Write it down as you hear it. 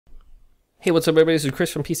Hey, what's up everybody, this is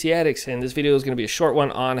Chris from PC-Addicts, and this video is going to be a short one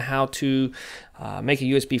on how to make a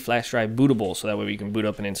USB flash drive bootable, so that way you can boot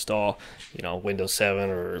up and install, Windows 7,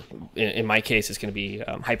 or in my case, it's going to be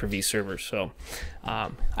Hyper-V servers. So I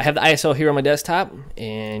have the ISO here on my desktop,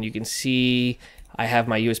 and you can see I have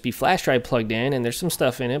my USB flash drive plugged in, and there's some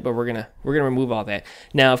stuff in it, but we're gonna remove all that.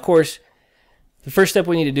 Now, of course, the first step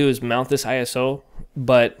we need to do is mount this ISO,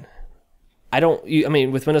 but I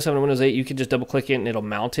mean, with Windows 7 and Windows 8, you can just double click it and it'll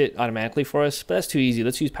mount it automatically for us, but that's too easy.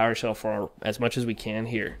 Let's use PowerShell for as much as we can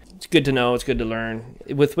here. It's good to know, it's good to learn.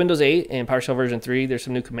 With Windows 8 and PowerShell version 3, there's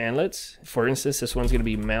some new commandlets. For instance, this one's going to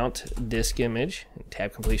be mount disk image.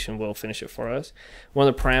 Tab completion will finish it for us. One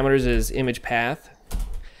of the parameters is image path.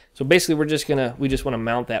 So basically, we just want to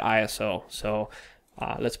mount that ISO. So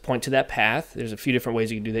let's point to that path. There's a few different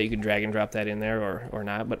ways you can do that. You can drag and drop that in there or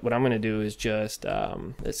not. But what I'm going to do is just,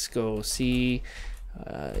 let's go see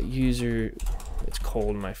user. It's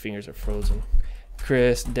cold. My fingers are frozen.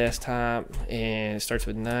 Chris, desktop, and it starts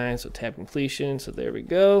with 9. So tab completion. So there we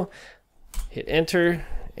go. Hit enter,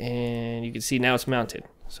 and you can see now it's mounted.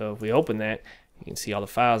 So if we open that, you can see all the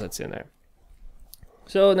files that's in there.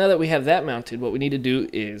 So now that we have that mounted, what we need to do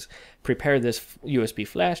is prepare this USB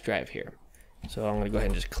flash drive here. So I'm going to go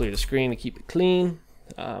ahead and just clear the screen to keep it clean.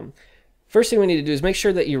 First thing we need to do is make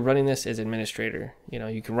sure that you're running this as administrator.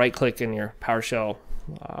 You can right click in your PowerShell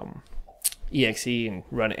exe and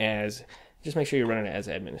run as, just make sure you're running it as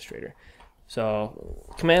administrator. So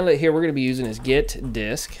commandlet here we're going to be using is git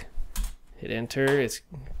disk. Hit enter. It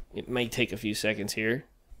may take a few seconds here.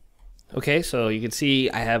 Okay, so you can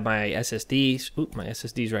see I have my SSDs. My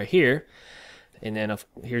SSDs right here. And then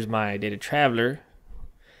here's my data traveler.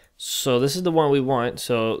 So this is the one we want.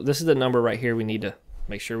 So this is the number right here we need to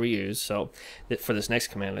make sure we use. So for this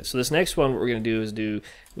next commandlet. So this next one, what we're going to do is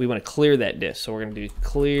we want to clear that disk. So we're going to do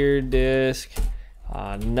clear disk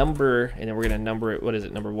number, and then we're going to number it. What is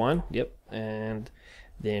it? Number 1. Yep. And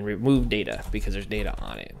then remove data because there's data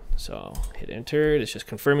on it. So hit enter. It's just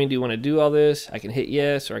confirming. Do you want to do all this? I can hit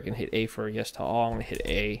yes, or I can hit A for yes to all. I'm going to hit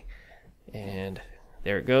A, and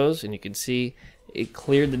there it goes. And you can see it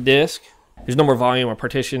cleared the disk. There's no more volume or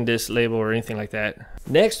partition, disk label, or anything like that.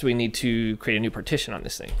 Next, we need to create a new partition on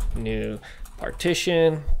this thing. New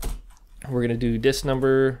partition. We're going to do disk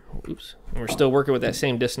number. Oops. And we're still working with that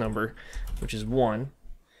same disk number, which is 1.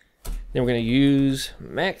 Then we're going to use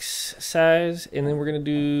max size, and then we're going to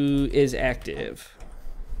do is active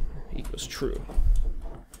equals true.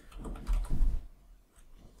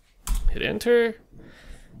 Hit enter.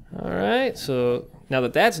 All right, so now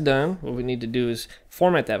that that's done, what we need to do is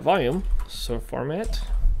format that volume. So format,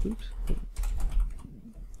 oops.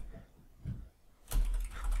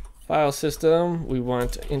 File system, we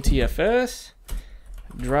want NTFS.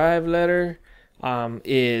 Drive letter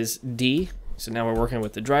is D. So now we're working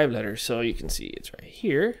with the drive letter. So you can see it's right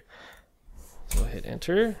here. So hit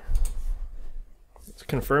enter. It's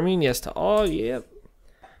confirming yes to all, yep.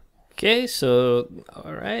 Okay, so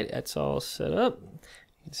all right, that's all set up.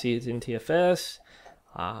 You can see it's NTFS.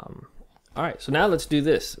 All right, so now let's do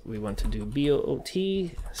this. We want to do boot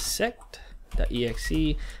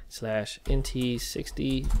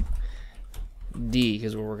sect.exe/nt60d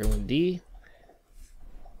because we're working with D.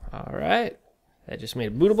 All right, that just made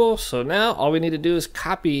it bootable. So now all we need to do is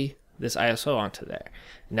copy this ISO onto there.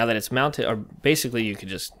 Now that it's mounted, or basically you could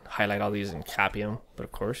just highlight all these and copy them, but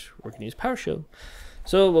of course we're going to use PowerShell.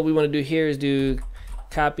 So what we want to do here is do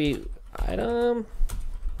copy item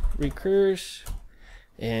recurse,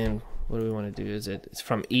 and what do we want to do is it's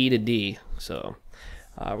from E to D. So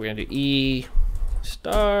we're going to do E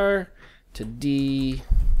star to D.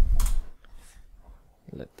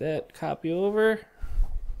 Let that copy over.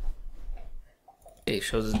 Okay, it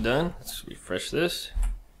shows it's done. Let's refresh this.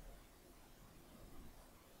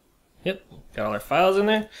 Yep, got all our files in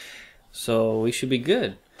there. So we should be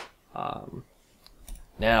good. Now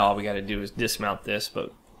all we got to do is dismount this,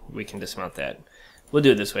 but we can dismount that. We'll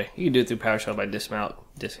do it this way. You can do it through PowerShell by dismount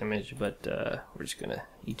disk image, but we're just going to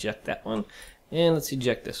eject that one. And let's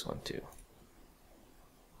eject this one too.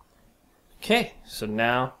 Okay, so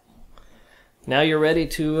now you're ready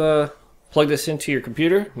to plug this into your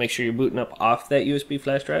computer. Make sure you're booting up off that USB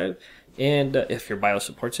flash drive, and if your BIOS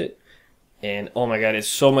supports it. And oh my god, it's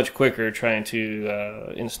so much quicker trying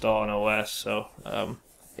to install an OS. So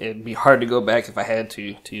it'd be hard to go back if I had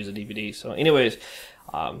to use a DVD. So anyways,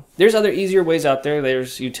 there's other easier ways out there.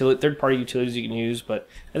 There's third-party utilities you can use, but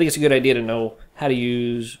I think it's a good idea to know how to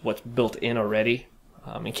use what's built in already.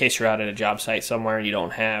 In case you're out at a job site somewhere and you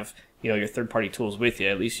don't have your third-party tools with you,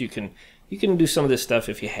 at least you can do some of this stuff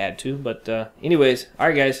if you had to. But anyways, all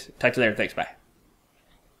right guys, talk to you later. Thanks, bye.